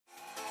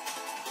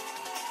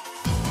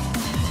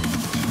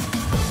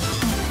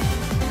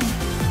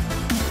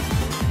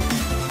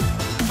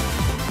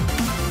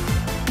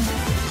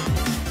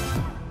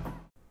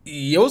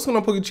Yo, what's going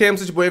on, Pokemon?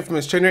 It's your boy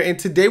Infamous Trainer, and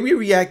today we're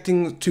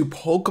reacting to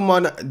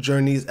Pokemon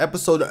Journeys,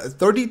 episode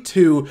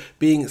 32,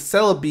 being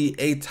Celebi,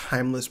 A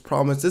Timeless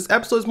Promise. This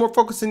episode is more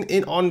focusing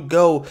in on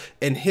Goh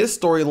and his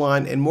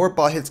storyline, and more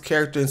about his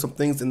character and some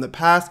things in the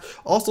past,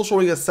 also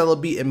showing us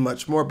Celebi and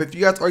much more. But if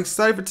you guys are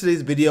excited for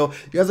today's video,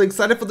 you guys are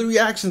excited for the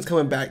reactions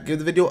coming back, give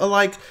the video a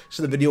like,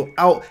 share the video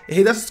out, and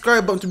hit that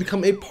subscribe button to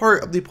become a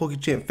part of the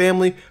Pokemon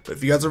family. But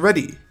if you guys are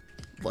ready,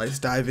 let's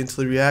dive into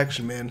the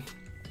reaction, man.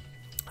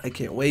 I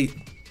can't wait.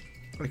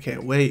 I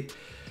can't wait.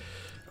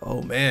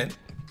 Oh man,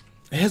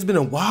 it has been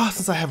a while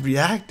since I have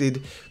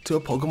reacted to a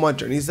Pokemon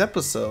Journeys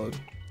episode.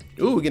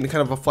 Ooh, we're getting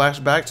kind of a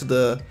flashback to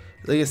the,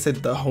 like I said,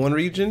 the Hoenn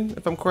region,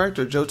 if I'm correct,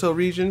 or Johto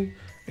region.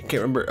 I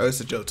can't remember. Oh, it's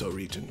the Johto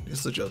region.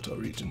 It's the Johto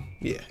region.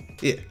 Yeah,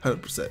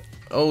 100%.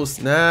 Oh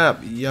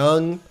snap!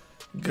 Young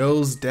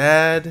Goh's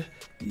dad,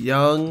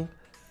 young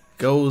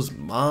Goh's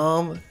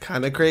mom,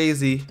 kind of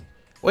crazy.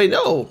 Wait,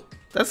 no,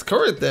 that's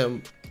current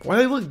them. Why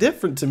do they look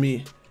different to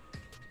me?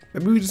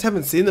 Maybe we just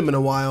haven't seen them in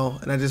a while,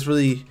 and I just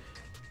really,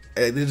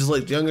 they just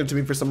look younger to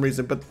me for some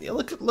reason. But yeah,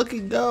 look at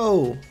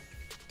Goh.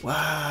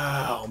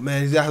 Wow,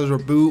 man, he's got his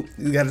Raboot.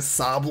 He's got his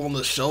Sobble on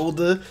the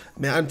shoulder.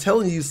 Man, I'm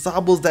telling you,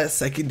 Sobble's that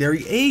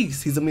secondary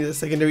ace. He's gonna be the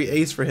secondary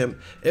ace for him.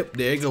 Yep,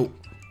 there you go.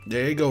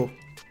 There you go.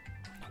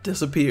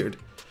 Disappeared.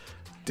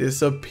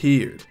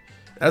 Disappeared.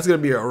 That's gonna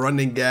be a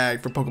running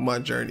gag for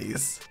Pokemon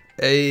Journeys.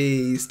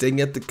 Hey,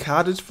 staying at the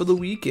cottage for the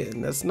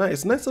weekend. That's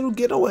nice. Nice little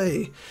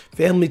getaway.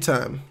 Family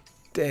time.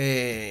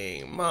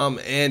 Dang, mom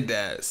and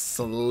dad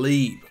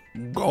sleep,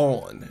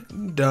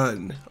 gone,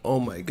 done. Oh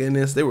my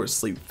goodness, they were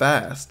asleep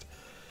fast.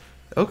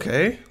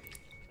 Okay,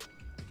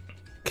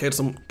 catch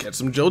some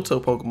Johto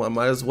Pokemon,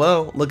 might as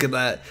well. Look at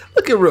that.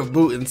 Look at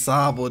Raboot and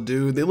Sobble,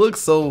 dude. They look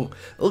so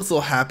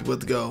happy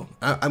with Goh.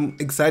 I'm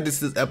excited to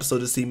see this episode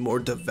to see more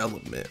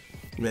development.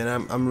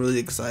 Man, I'm really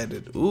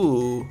excited.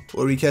 Ooh,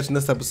 what are we catching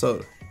this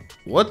episode?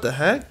 What the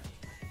heck?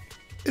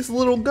 It's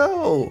little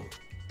Goh.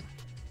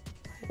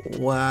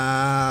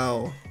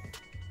 Wow.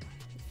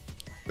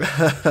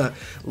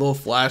 Little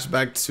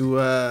flashback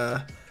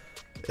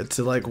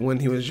to like when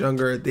he was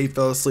younger. They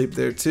fell asleep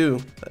there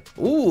too.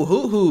 Ooh,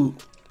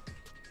 Hoot.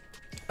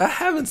 I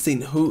haven't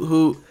seen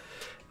Hoot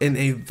in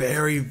a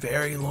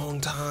very long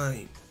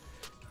time.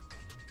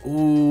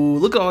 Ooh,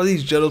 look at all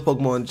these Johto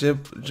Pokemon.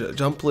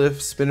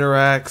 Jumplift,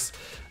 Spinnerax,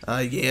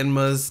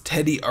 Yanmas,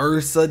 Teddy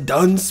Ursa,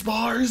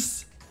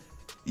 Dunsparce.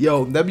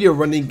 Yo, that'd be a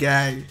running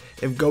gag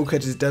if Goh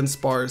catches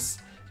Dunsparce.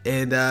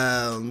 And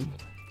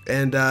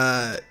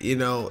you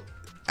know,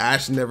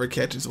 Ash never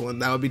catches one.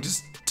 That would be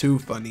just too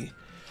funny.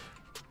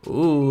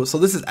 Ooh, so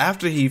this is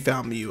after he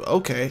found Mew.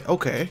 Okay.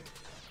 I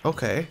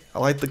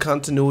like the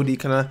continuity,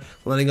 kind of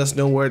letting us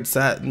know where it's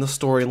at in the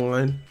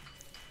storyline.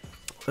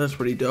 That's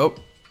pretty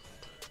dope.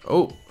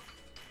 Oh,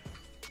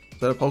 is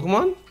that a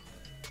Pokemon?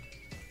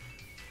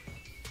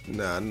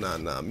 Nah.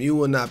 Mew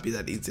will not be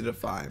that easy to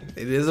find.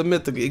 It is a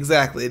mythical,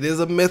 exactly. It is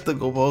a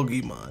mythical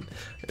Pokemon.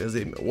 It is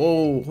a,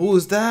 whoa, who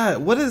is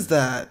that? What is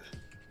that?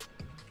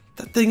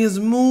 That thing is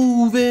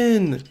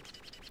moving.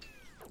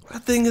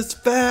 That thing is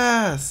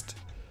fast.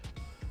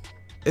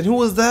 And who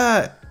was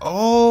that?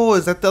 Oh,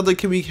 is that the other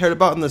kid we heard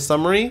about in the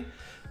summary?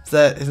 Is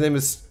that his name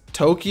is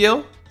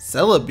Tokio?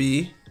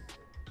 Celebi.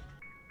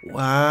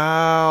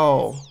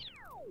 Wow.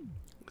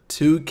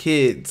 2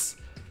 kids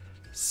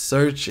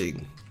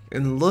searching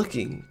and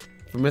looking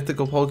for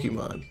mythical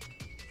Pokemon.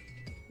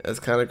 That's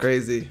kind of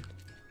crazy.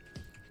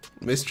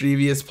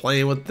 Mischievous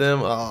playing with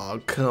them.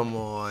 Oh, come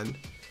on.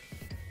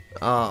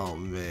 Oh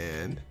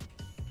man,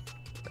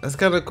 that's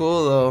kind of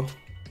cool though.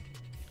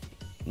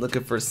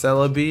 Looking for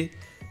Celebi,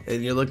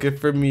 and you're looking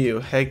for Mew.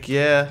 Heck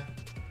yeah.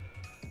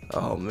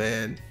 Oh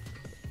man,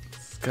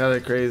 it's kind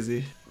of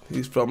crazy.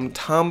 He's from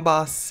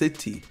Tamba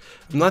City.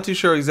 I'm not too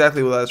sure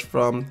exactly where that's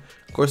from.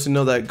 Of course, you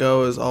know that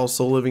Goh is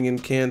also living in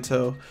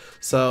Kanto.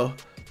 So,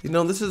 you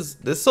know,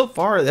 this so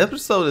far, the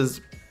episode is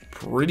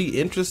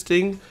pretty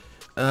interesting.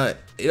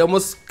 It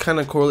almost kind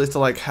of correlates to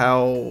like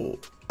how,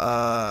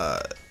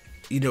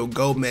 you know,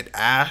 Goh met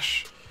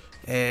Ash,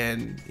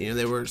 and you know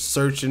they were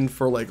searching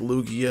for like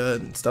Lugia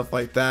and stuff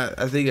like that.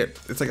 I think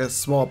it's like a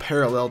small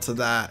parallel to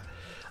that,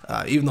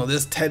 even though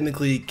this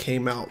technically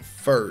came out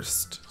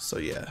first. So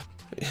yeah.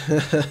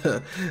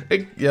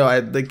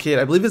 Yo, the kid,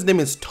 I believe his name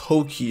is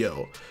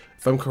Tokio,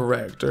 if I'm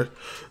correct, or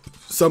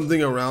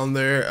something around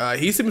there.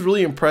 He seems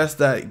really impressed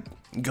that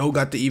Goh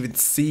got to even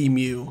see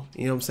Mew.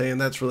 You know what I'm saying?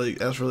 That's really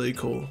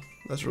cool.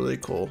 That's really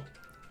cool.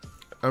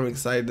 I'm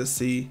excited to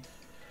see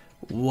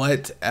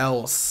what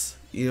else,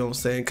 you know what I'm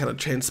saying, kind of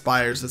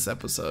transpires this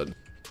episode.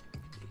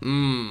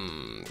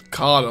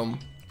 Caught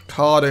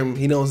him.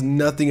 He knows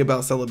nothing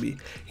about Celebi.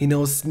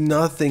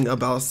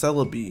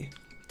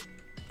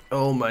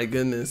 Oh my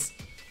goodness.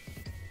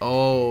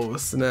 Oh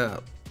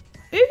snap.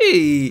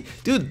 Hey,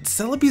 dude,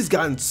 Celebi's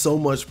gotten so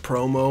much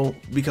promo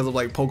because of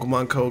like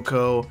Pokemon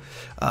Coco,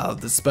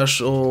 the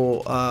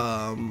special,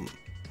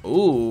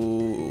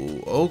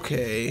 ooh,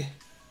 okay,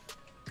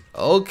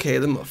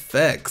 them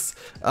effects.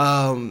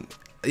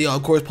 You know,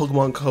 of course,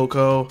 Pokemon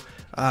Coco,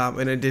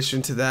 In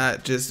addition to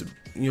that, just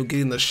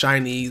getting the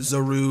shiny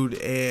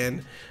Zarude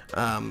and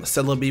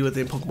Celebi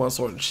within Pokemon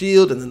Sword and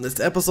Shield, and then this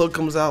episode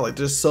comes out. Like,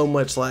 there's so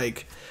much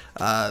like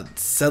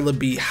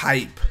Celebi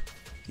hype,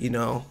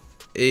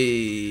 Hey,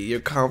 you're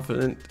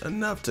confident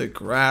enough to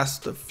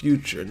grasp the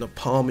future in the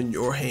palm in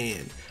your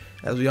hand.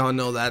 As we all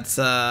know, that's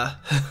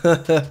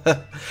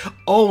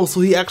oh,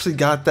 so he actually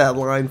got that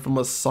line from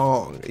a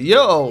song.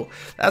 Yo,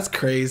 that's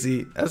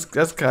crazy. That's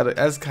kind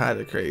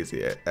of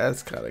crazy.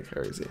 That's kind of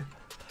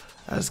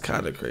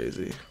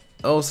crazy.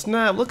 Oh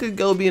snap! Look at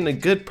Goh being a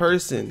good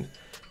person.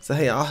 So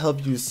hey, I'll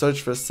help you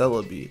search for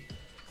Celebi,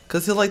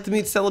 cause he'll like to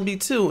meet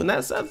Celebi too, and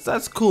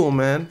that's cool,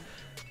 man.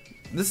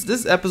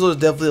 This episode is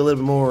definitely a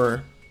little bit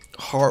more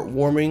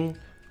heartwarming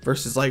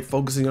versus like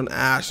focusing on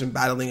Ash and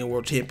battling a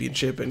world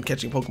championship and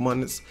catching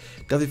Pokemon. It's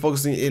definitely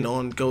focusing in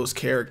on Goh's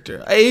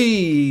character.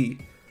 Hey,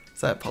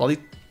 is that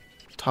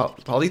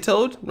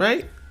Politoed,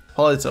 right?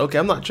 Politoed. Okay,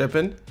 I'm not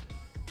tripping.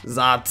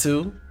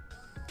 Xatu.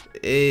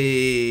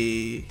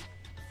 Hey,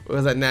 what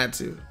was that?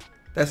 Natu.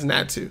 That's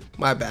Natu.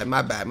 My bad.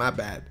 What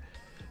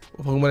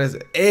Pokemon is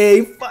it?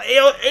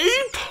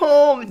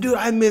 Apom. Dude,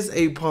 I miss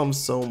Apom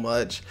so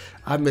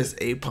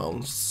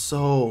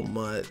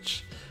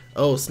much.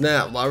 Oh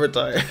snap,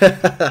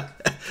 Larvitar.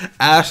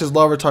 Ash's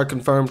Larvitar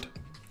confirmed.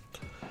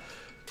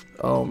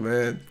 Oh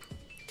man,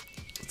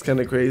 it's kind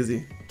of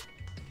crazy.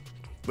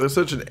 They're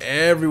searching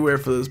everywhere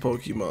for this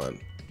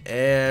Pokemon.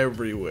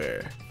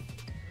 Everywhere.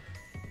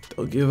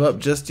 Don't give up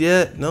just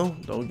yet. No,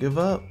 don't give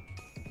up.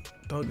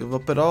 Don't give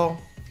up at all.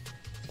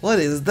 What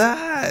is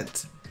that?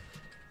 Is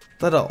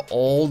that an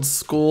old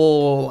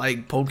school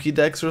like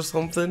Pokédex or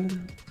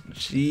something?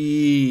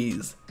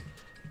 Jeez.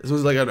 This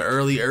was like an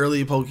early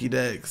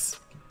Pokédex.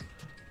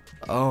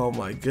 Oh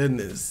my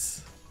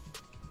goodness.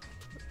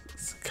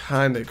 It's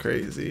kind of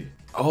crazy.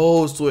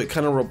 Oh, so it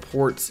kind of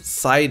reports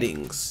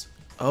sightings.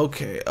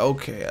 Okay.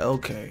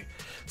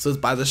 So it's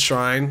by the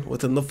shrine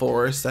within the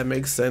forest. That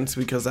makes sense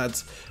because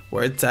that's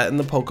where it's at in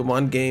the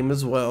Pokemon game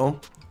as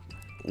well.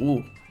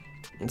 Ooh,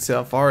 let's see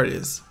how far it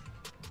is.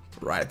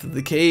 Right through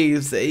the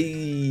caves.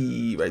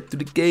 Hey, right through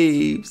the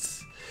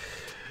caves.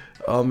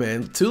 Oh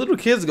man, two little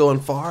kids going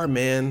far,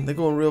 man. They're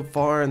going real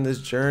far in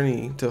this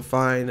journey to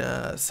find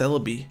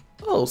Celebi.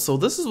 Oh, so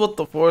this is what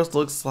the forest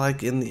looks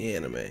like in the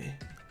anime.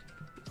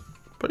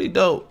 Pretty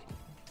dope.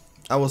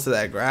 I will say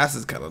that grass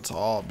is kind of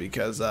tall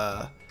because,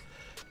 they're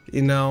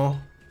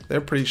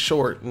pretty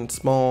short and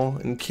small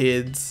and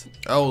kids.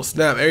 Oh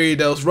snap,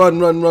 Ariados,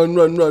 run.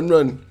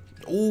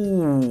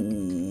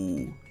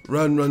 Ooh,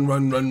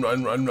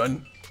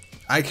 run.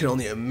 I can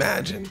only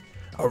imagine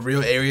a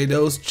real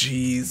Ariados.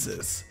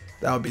 Jesus,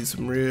 that would be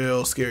some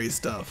real scary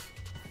stuff.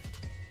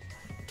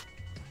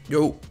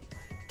 Yo,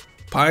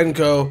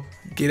 Pineco.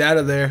 Get out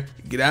of there.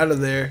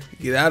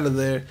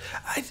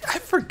 I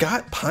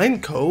forgot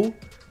Pineco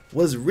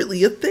was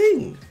really a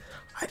thing.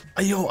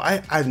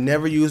 I've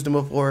never used them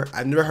before.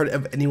 I've never heard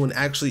of anyone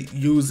actually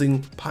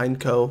using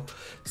Pineco.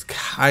 It's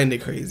kind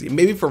of crazy.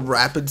 Maybe for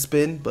rapid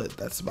spin, but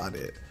that's about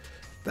it.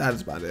 I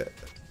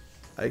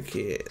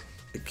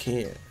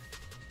can't.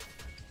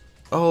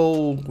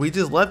 Oh, we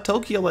just left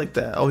Tokyo like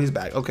that. Oh, he's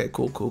back. Okay,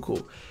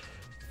 cool.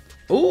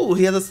 Oh,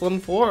 he has a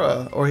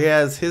Sunflora, or he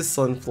has his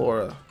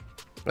Sunflora.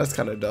 That's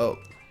kind of dope.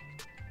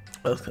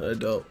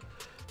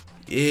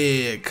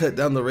 Yeah, cut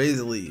down the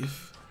razor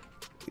leaf.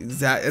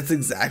 That's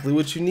exactly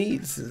what you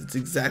need. It's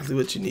exactly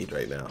what you need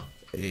right now.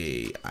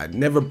 Hey, I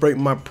never break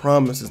my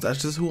promises.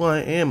 That's just who I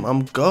am.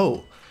 I'm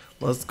Goh.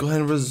 Let's go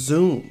ahead and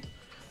resume.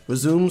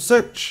 Resume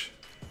search.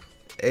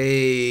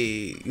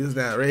 Hey, use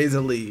that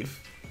razor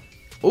leaf.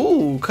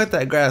 Ooh, cut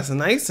that grass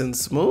nice and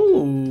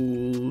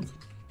smooth.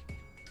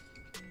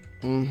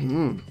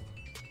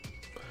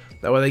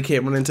 That way they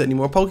can't run into any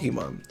more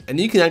Pokemon. And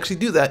you can actually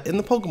do that in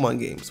the Pokemon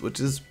games, which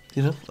is,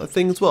 a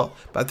thing as well.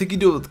 But I think you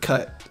do it with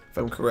cut, if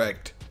I'm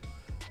correct.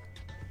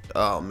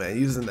 Oh man,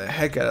 using the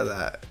heck out of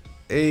that.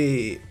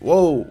 Hey,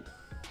 whoa.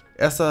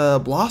 That's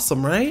a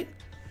Blossom, right?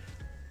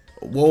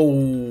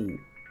 Whoa.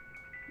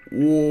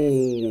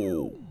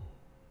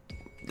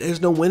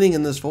 There's no winning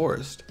in this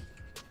forest.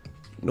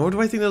 Nor do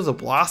I think there's a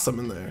Blossom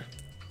in there.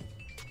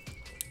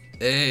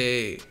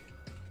 Hey.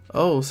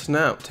 Oh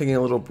snap, taking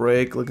a little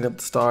break, looking at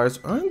the stars.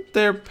 Aren't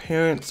their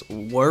parents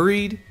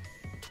worried?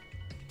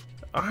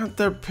 Aren't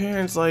their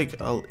parents like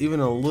even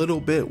a little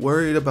bit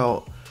worried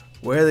about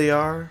where they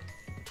are,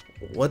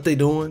 what they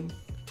doing,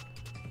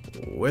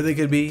 where they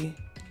could be?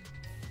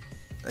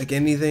 Like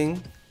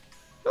anything?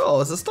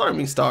 Oh, it's a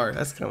Starmie Star.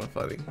 That's kind of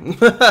funny.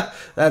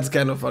 That's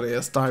kind of funny, a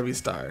Starmie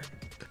Star.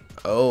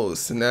 Oh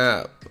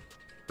snap.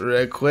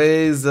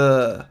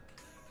 Rayquaza.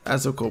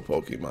 That's a cool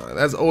Pokemon.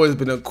 That's always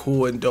been a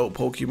cool and dope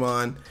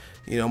Pokemon.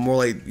 More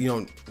like,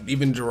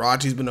 even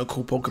Jirachi's been a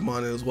cool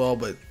Pokemon as well,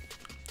 but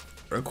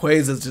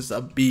Rayquaza is just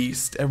a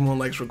beast. Everyone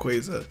likes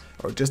Rayquaza,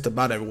 or just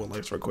about everyone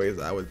likes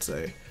Rayquaza, I would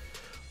say.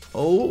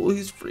 Oh,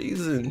 he's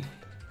freezing.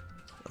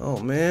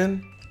 Oh,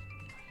 man.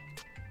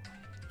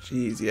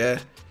 Jeez, yeah.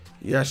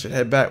 I should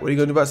head back. What are you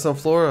going to do about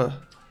Sunflora?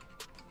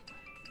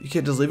 You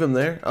can't just leave him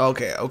there?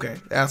 Okay.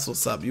 That's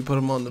what's up. You put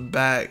him on the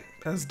back.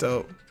 That's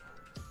dope.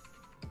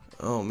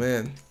 Oh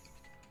man.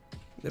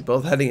 They're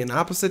both heading in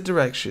opposite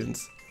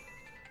directions.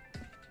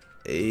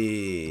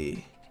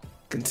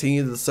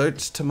 Continue the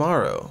search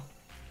tomorrow.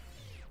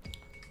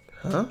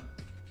 Huh?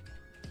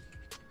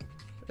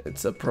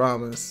 It's a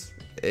promise.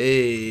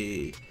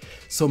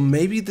 So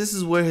maybe this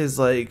is where his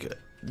like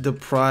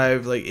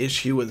deprived like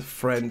issue with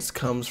friends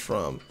comes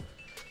from.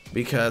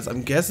 Because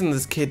I'm guessing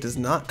this kid does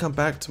not come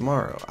back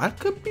tomorrow. I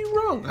could be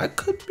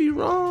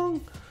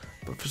wrong.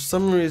 But for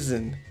some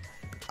reason,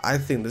 I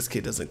think this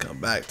kid doesn't come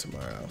back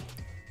tomorrow.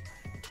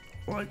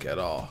 Like at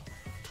all.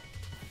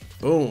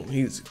 Boom,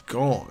 he's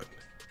gone.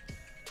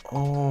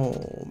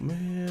 Oh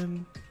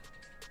man.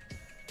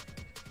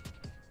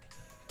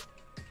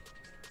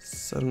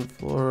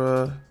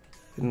 Sunflora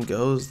and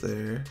Goh's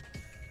there.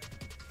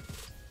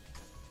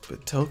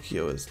 But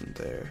Tokio isn't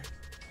there.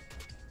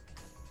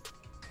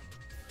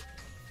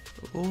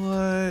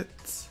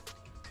 What?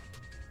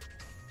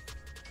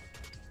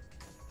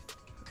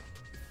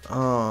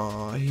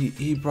 Oh,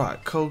 he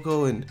brought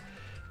Coco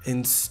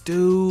and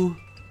Stu.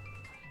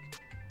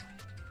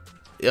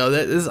 Yo,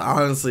 this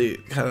honestly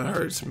kind of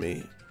hurts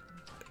me.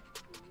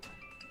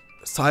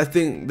 So I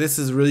think this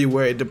is really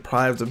where it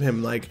deprives of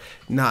him like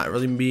not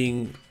really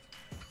being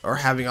or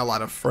having a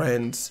lot of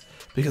friends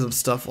because of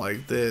stuff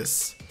like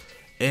this.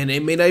 And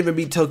it may not even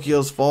be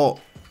Tokio's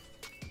fault.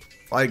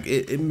 Like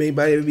it may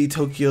not even be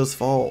Tokio's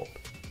fault.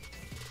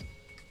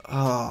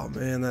 Oh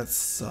man, that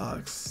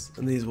sucks.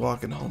 And he's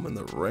walking home in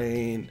the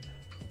rain.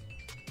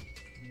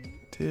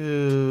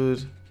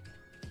 Dude.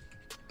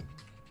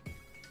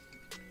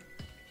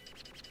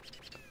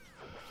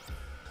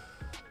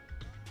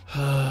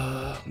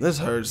 This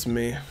hurts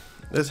me.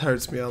 This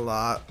hurts me a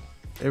lot.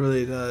 It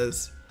really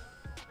does.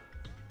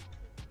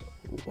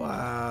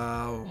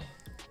 Wow.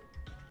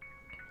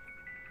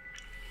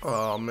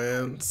 Oh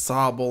man,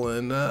 Sobble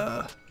and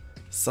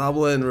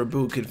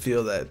Raboot could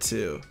feel that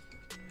too.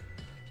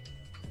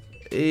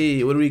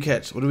 Hey, what do we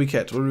catch? What do we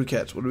catch? What do we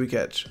catch? What do we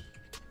catch?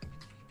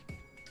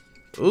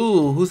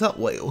 Ooh, who's that?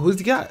 Wait, who's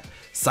he got?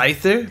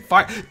 Scyther?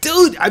 Fire.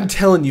 Dude, I'm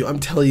telling you,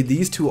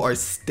 these two are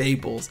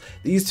staples.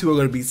 These two are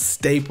going to be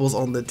staples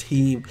on the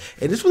team.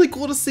 And it's really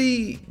cool to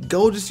see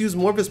Goh just use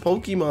more of his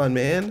Pokemon,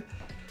 man.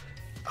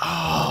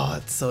 Oh,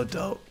 it's so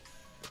dope.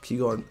 Keep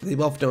going. They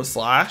both know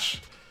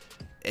Slash.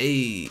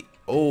 Hey,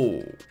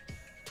 oh.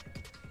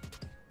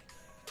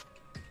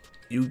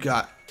 You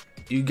got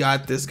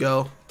this,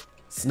 Goh.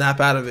 Snap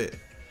out of it.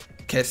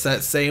 Catch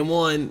that same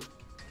one.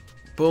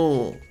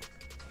 Boom.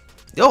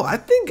 Yo, I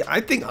think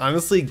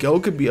honestly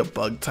Goh could be a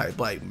bug type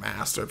like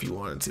master if he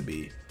wanted to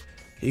be.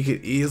 He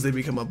could easily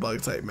become a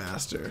bug type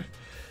master.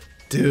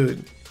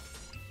 Dude.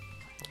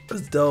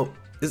 That's dope.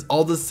 It's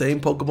all the same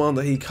Pokemon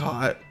that he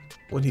caught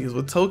when he was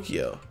with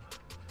Tokio.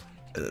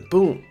 And then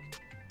boom.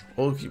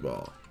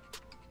 Pokeball.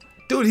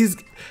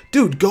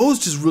 Dude, Goh's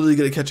just really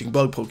good at catching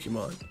bug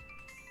Pokemon.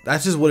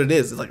 That's just what it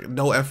is. It's like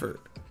no effort.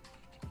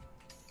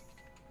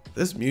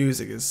 This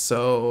music is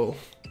so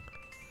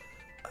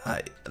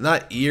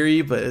not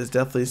eerie, but it's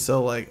definitely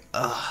so like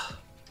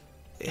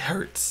it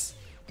hurts.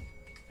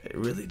 It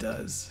really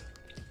does.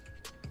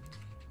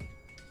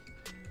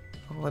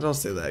 Oh, don't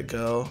say that,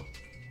 Goh. What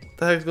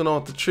the heck's going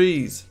on with the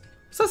trees?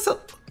 Is that so?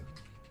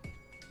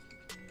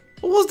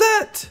 What was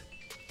that?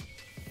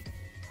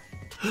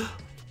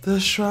 The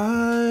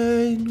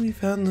shrine. We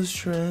found the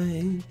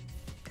shrine.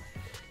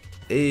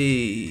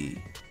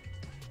 Hey.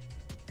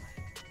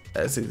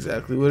 That's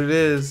exactly what it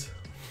is.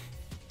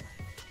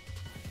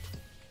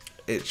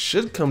 It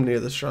should come near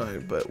the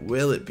shrine, but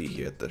will it be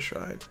here at the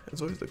shrine?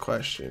 That's always the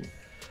question.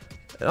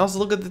 And also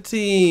look at the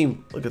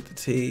team. Look at the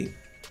team.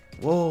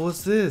 Whoa,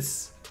 what's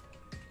this?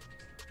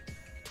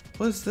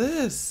 What's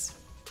this?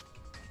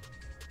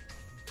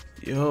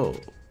 Yo.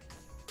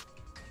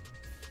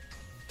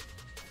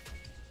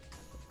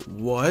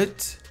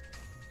 What?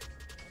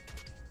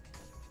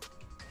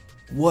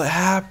 What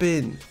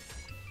happened?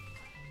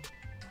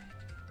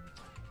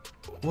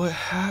 What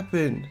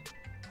happened?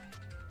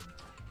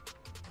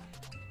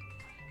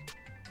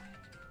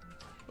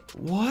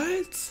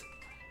 What?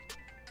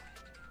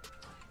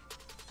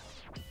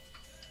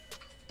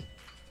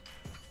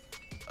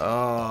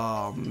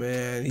 Oh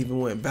man, even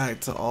went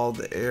back to all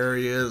the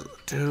areas.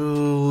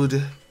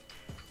 Dude.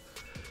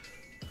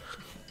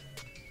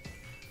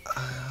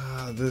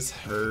 This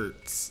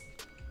hurts.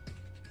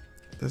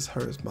 This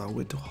hurts my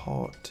little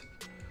heart.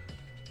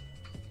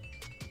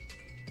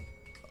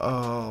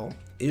 Oh,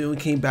 even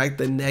came back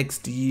the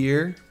next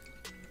year.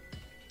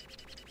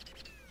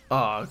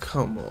 Oh,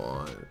 come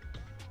on.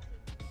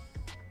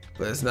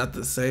 But it's not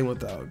the same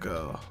without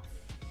Goh.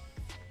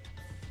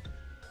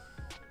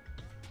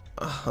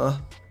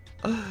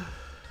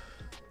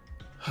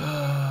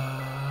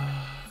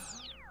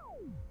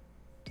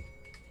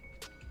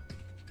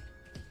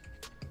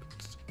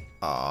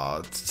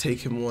 Oh, to take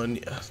him one,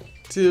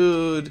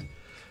 dude,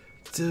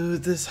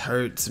 this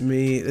hurts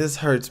me. This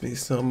hurts me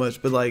so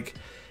much, but like,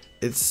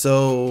 it's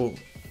so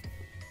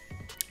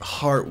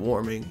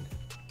heartwarming.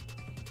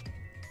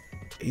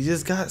 He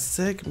just got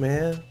sick,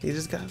 man. He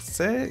just got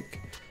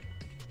sick.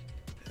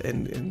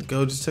 And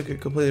Goh just took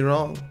it completely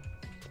wrong.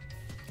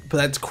 But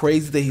that's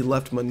crazy that he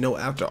left him a note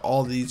after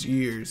all these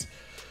years.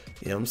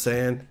 You know what I'm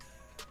saying?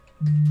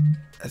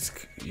 That's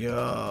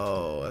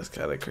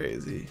kind of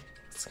crazy.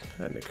 It's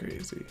kind of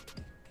crazy.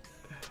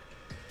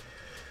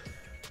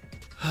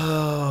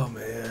 Oh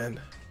man.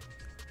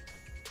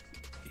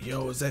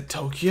 Yo, is that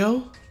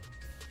Tokio?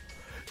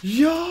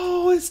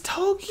 Yo, it's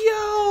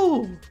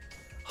Tokio.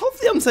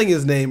 Hopefully I'm saying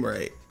his name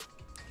right.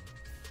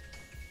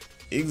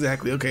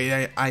 Exactly.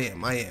 Okay, I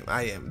am.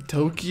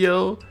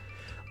 Tokio.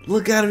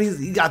 Look at him.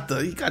 He got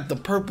the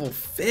purple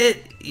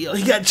fit. Yo,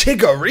 he got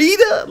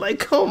Chikorita. Like,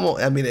 come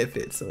on. I mean, it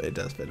fits, so it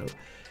does fit him.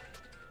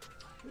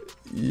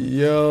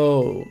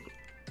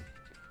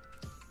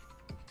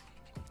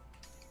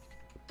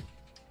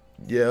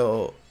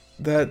 Yo,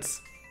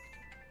 that's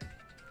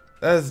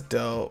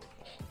dope.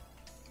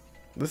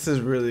 This is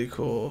really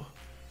cool.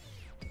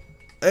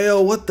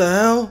 Ayo, what the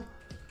hell?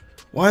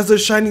 Why is there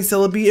Shiny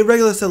Celebi and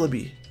regular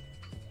Celebi?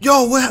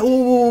 Yo, what?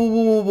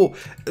 Whoa.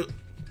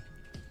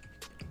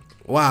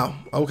 Wow.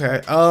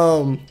 Okay.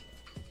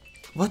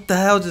 What the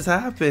hell just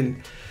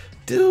happened?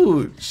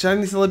 Dude,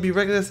 Shiny Celebi,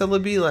 regular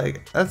Celebi,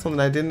 like, that's something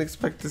I didn't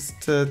expect this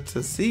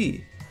to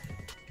see.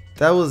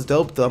 That was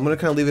dope though. I'm gonna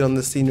kind of leave it on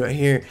this scene right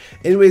here.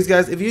 Anyways,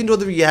 guys, if you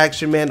enjoyed the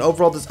reaction, man,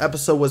 overall this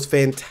episode was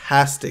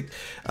fantastic.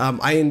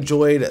 I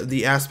enjoyed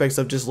the aspects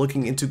of just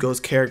looking into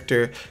Goh's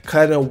character,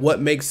 kind of what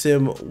makes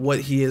him what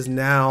he is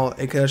now.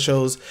 It kind of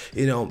shows,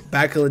 you know,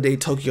 back in the day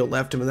Tokio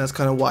left him, and that's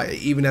kind of why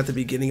even at the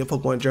beginning of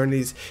Pokemon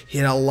Journeys, he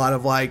had a lot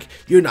of like,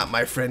 you're not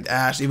my friend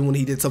Ash, even when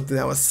he did something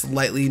that was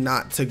slightly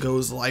not to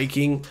Goh's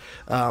liking.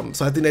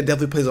 So I think that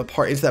definitely plays a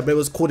part into that, but it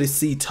was cool to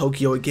see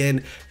Tokio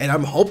again, and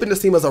I'm hoping to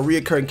see him as a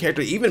reoccurring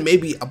character, even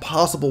maybe a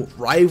possible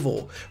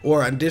rival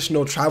or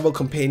additional travel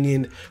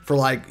companion for,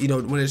 like, you know,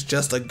 when it's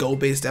just a Goh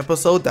based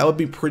episode. That would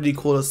be pretty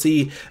cool to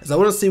see, as I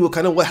want to see what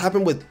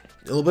happened with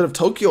a little bit of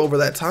Tokio over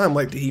that time.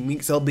 Like, did he meet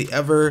Celebi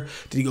ever?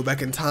 Did he go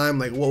back in time?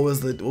 Like, what was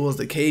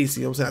the case?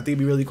 You know what I'm saying? I think it'd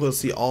be really cool to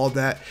see all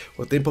that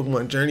within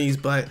Pokemon Journeys.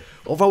 But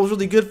overall, it was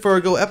really good for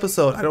a Goh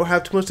episode. I don't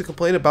have too much to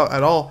complain about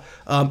at all.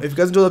 If you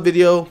guys enjoyed the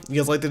video,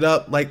 you guys liked it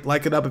up,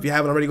 like it up. If you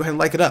haven't already, go ahead and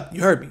like it up.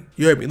 You heard me.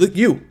 Look,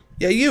 you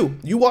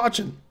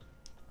watching.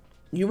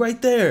 You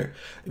right there.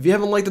 If you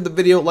haven't liked the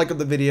video, like up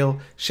the video,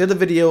 share the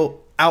video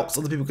out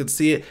so other people can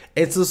see it,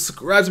 and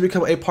subscribe to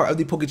become a part of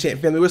the PokeChamp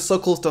family. We're so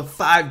close to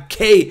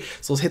 5K,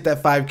 so let's hit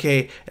that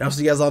 5K, and I'll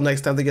see you guys all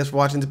next time. Thank you guys for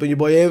watching. It's been your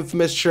boy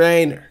Infamous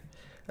Trainer.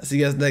 I'll see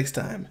you guys next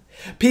time.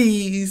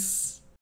 Peace.